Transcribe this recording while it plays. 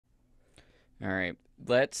All right.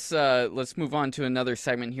 Let's move on to another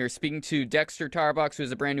segment here. Speaking to Dexter Tarbox, who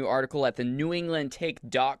has a brand new article at the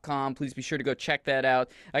newenglandtake.com. Please be sure to go check that out.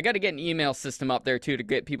 I got to get an email system up there too to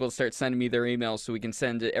get people to start sending me their emails so we can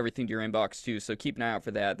send everything to your inbox too. So keep an eye out for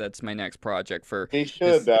that. That's my next project for We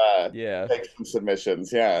should this. Yeah, take some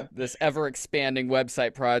submissions. Yeah. this ever expanding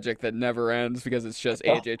website project that never ends because it's just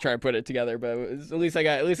AJ trying to put it together. But at least I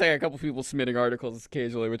got a couple people submitting articles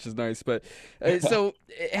occasionally, which is nice. But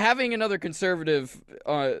having another conservative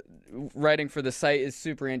writing for the site is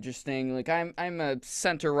super interesting. Like I'm a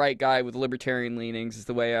center right guy with libertarian leanings, is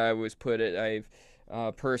the way I always put it. I've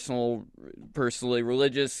personally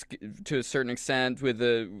religious to a certain extent,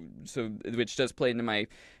 which does play into my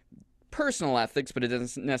personal ethics, but it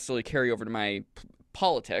doesn't necessarily carry over to my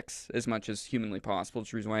politics as much as humanly possible.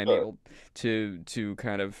 It's the reason why I'm Sure. able to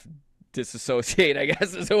kind of disassociate, I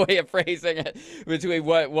guess is a way of phrasing it, between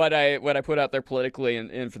what I put out there politically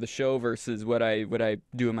and for the show versus what I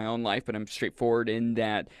do in my own life. But I'm straightforward in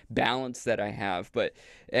that balance that I have. But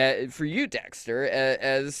for you, Dexter,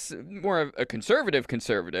 as more of a conservative,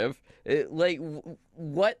 like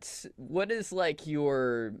what is like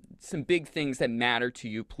your some big things that matter to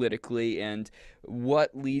you politically, and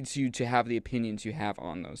what leads you to have the opinions you have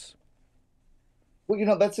on those?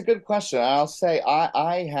 Well, that's a good question. I'll say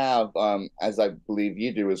I have, as I believe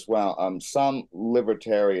you do as well, some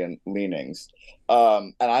libertarian leanings.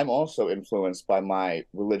 And I'm also influenced by my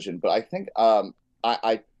religion, but I think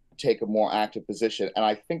I take a more active position. And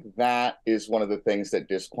I think that is one of the things that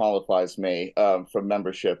disqualifies me from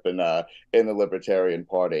membership in the Libertarian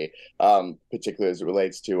Party, particularly as it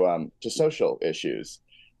relates to social issues,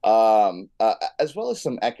 as well as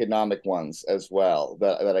some economic ones as well.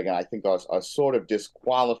 That again, I think are sort of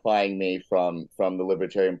disqualifying me from the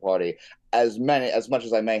Libertarian Party. As much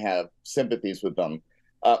as I may have sympathies with them.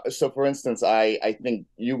 So, for instance, I think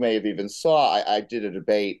you may have even saw I did a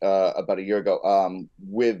debate about a year ago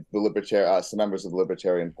with the libertarian some members of the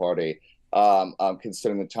Libertarian Party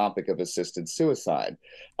concerning the topic of assisted suicide,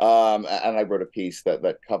 and I wrote a piece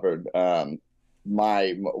that covered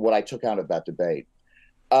my what I took out of that debate.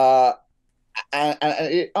 Uh, and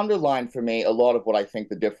it underlined for me a lot of what I think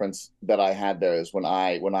the difference that I had there is when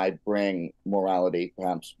I bring morality,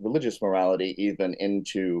 perhaps religious morality, even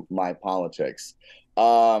into my politics.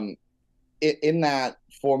 Um, in that,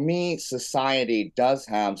 for me, society does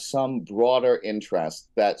have some broader interests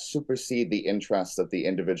that supersede the interests of the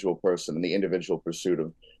individual person and the individual pursuit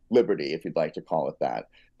of liberty, if you'd like to call it that.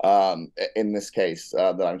 In this case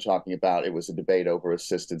that I'm talking about, it was a debate over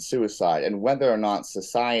assisted suicide and whether or not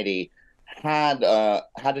society had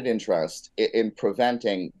an interest in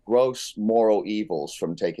preventing gross moral evils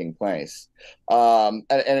from taking place. And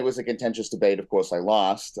it was a contentious debate. Of course, I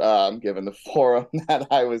lost, given the forum that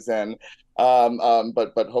I was in.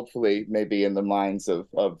 But hopefully, maybe in the minds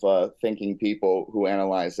of thinking people who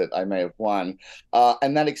analyze it, I may have won.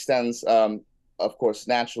 And that extends, of course,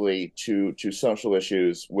 naturally to social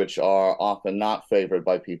issues, which are often not favored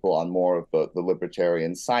by people on more of the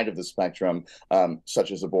libertarian side of the spectrum,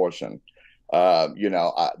 such as abortion.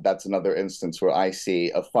 That's another instance where I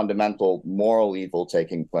see a fundamental moral evil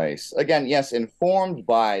taking place. Again, yes, informed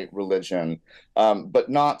by religion, but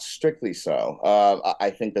not strictly so. I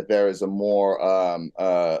think that there is a more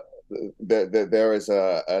there is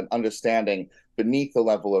an understanding beneath the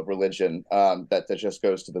level of religion that just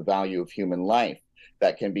goes to the value of human life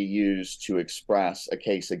that can be used to express a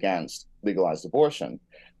case against legalized abortion.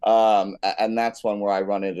 And that's one where I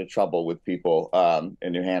run into trouble with people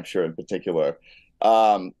in New Hampshire in particular.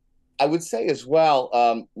 Um, I would say as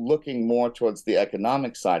well, looking more towards the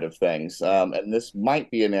economic side of things, and this might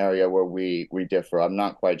be an area where we differ. I'm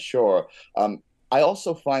not quite sure. I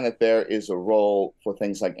also find that there is a role for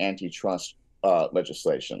things like antitrust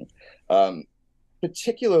legislation. Um,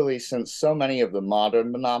 Particularly since so many of the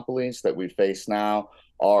modern monopolies that we face now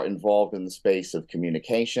are involved in the space of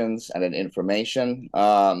communications and in information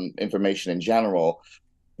in general.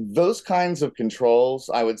 Those kinds of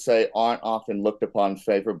controls, I would say, aren't often looked upon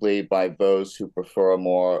favorably by those who prefer a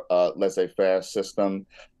more laissez-faire system.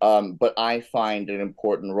 But I find an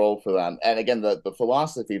important role for them. And again, the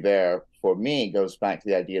philosophy there for me goes back to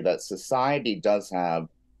the idea that society does have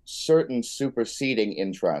certain superseding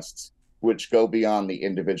interests which go beyond the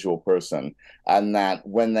individual person, and that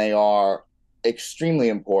when they are extremely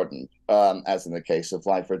important, as in the case of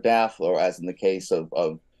life or death, or as in the case of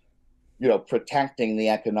protecting the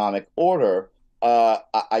economic order,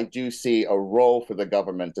 I do see a role for the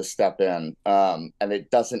government to step in, and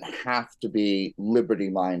it doesn't have to be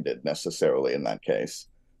liberty minded necessarily in that case.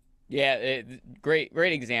 Yeah, great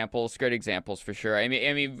examples, great examples for sure. I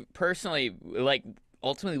mean, personally, like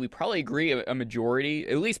ultimately we probably agree a majority,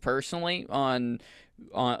 at least personally, on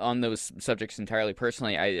those subjects entirely.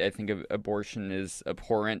 Personally, I think abortion is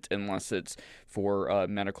abhorrent unless it's for a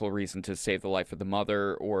medical reason to save the life of the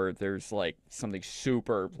mother, or there's like something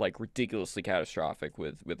super like ridiculously catastrophic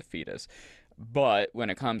with the fetus. But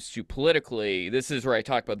when it comes to politically, this is where I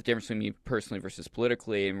talk about the difference between me personally versus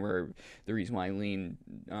politically, and where the reason why I lean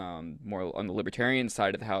more on the libertarian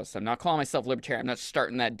side of the house. I'm not calling myself libertarian. I'm not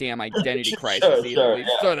starting that damn identity crisis Sure, either. sure, Let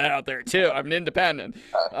me throw that out there too. I'm an independent.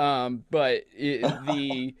 But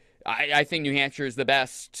I think New Hampshire is the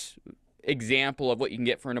best example of what you can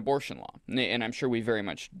get for an abortion law, and I'm sure we very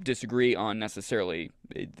much disagree on necessarily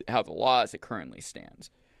how the law as it currently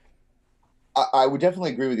stands. I would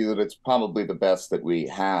definitely agree with you that it's probably the best that we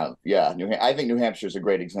have. Yeah, I think New Hampshire is a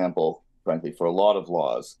great example, frankly, for a lot of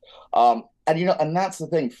laws. And and that's the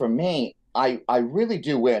thing for me. I really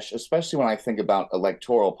do wish, especially when I think about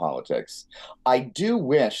electoral politics, I do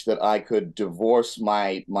wish that I could divorce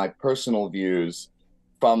my personal views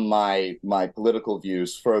from my political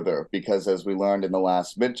views further, because as we learned in the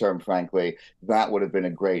last midterm, frankly, that would have been a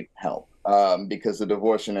great help. Because the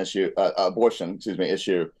abortion, excuse me,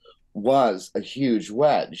 issue was a huge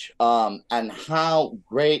wedge, and how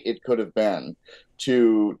great it could have been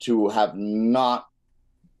to have not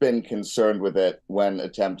been concerned with it when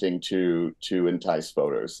attempting to entice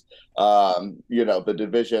voters. The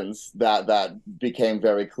divisions that became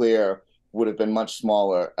very clear would have been much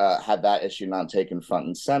smaller had that issue not taken front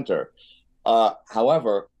and center.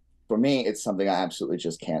 However, for me, it's something I absolutely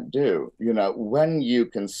just can't do. When you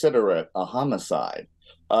consider it a homicide,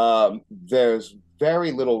 there's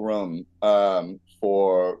very little room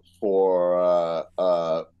for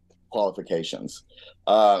qualifications.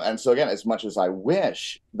 And so again, as much as I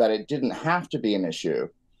wish that it didn't have to be an issue,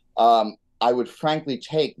 I would frankly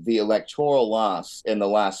take the electoral loss in the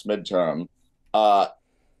last midterm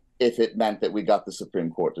if it meant that we got the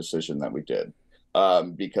Supreme Court decision that we did.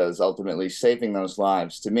 Because ultimately saving those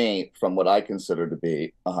lives, to me, from what I consider to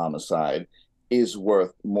be a homicide, is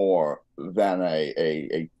worth more than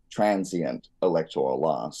a transient electoral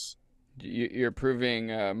loss. You're proving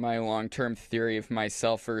my long-term theory of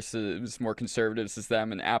myself versus more conservatives is that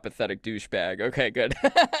I'm an apathetic douchebag. Okay, good.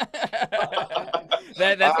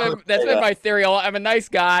 That's been my theory. I'm a nice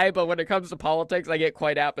guy, but when it comes to politics, I get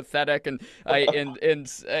quite apathetic, and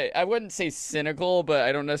I wouldn't say cynical, but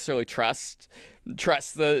I don't necessarily trust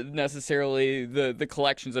the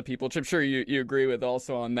collections of people, which I'm sure you agree with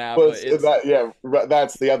also on that. Well, But it's yeah,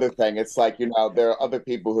 that's the other thing. It's like, there are other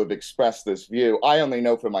people who have expressed this view. I only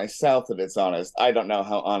know for myself that it's honest. I don't know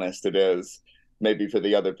how honest it is, maybe for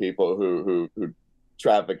the other people who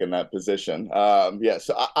traffic in that position. Yeah,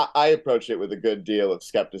 so I approach it with a good deal of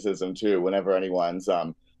skepticism too, whenever anyone's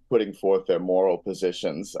putting forth their moral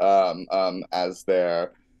positions as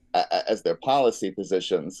their policy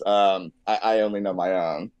positions. I only know my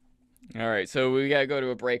own. all right, so we gotta go to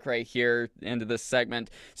a break right here, end of this segment.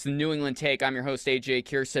 It's the New England Take. I'm your host, AJ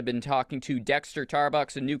Kierstead. Been talking to Dexter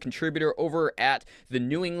Tarbox, a new contributor over at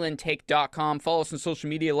thenewenglandtake.com. Follow us on social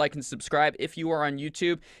media, like and subscribe if you are on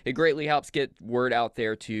YouTube. It greatly helps get word out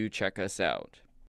there to check us out.